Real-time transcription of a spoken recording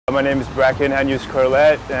My name is Bracken Hanuse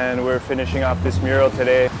Corlett, and we're finishing off this mural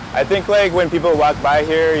today. I think like when people walk by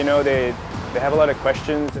here, you know, they have a lot of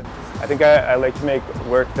questions. I think I like to make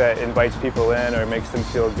work that invites people in or makes them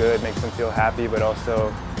feel good, makes them feel happy, but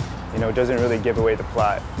also, you know, doesn't really give away the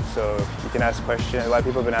plot. So you can ask questions. A lot of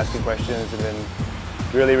people have been asking questions and been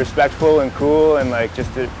really respectful and cool, and like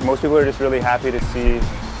most people are just really happy to see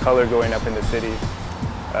color going up in the city,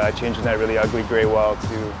 changing that really ugly gray wall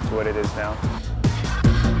to what it is now.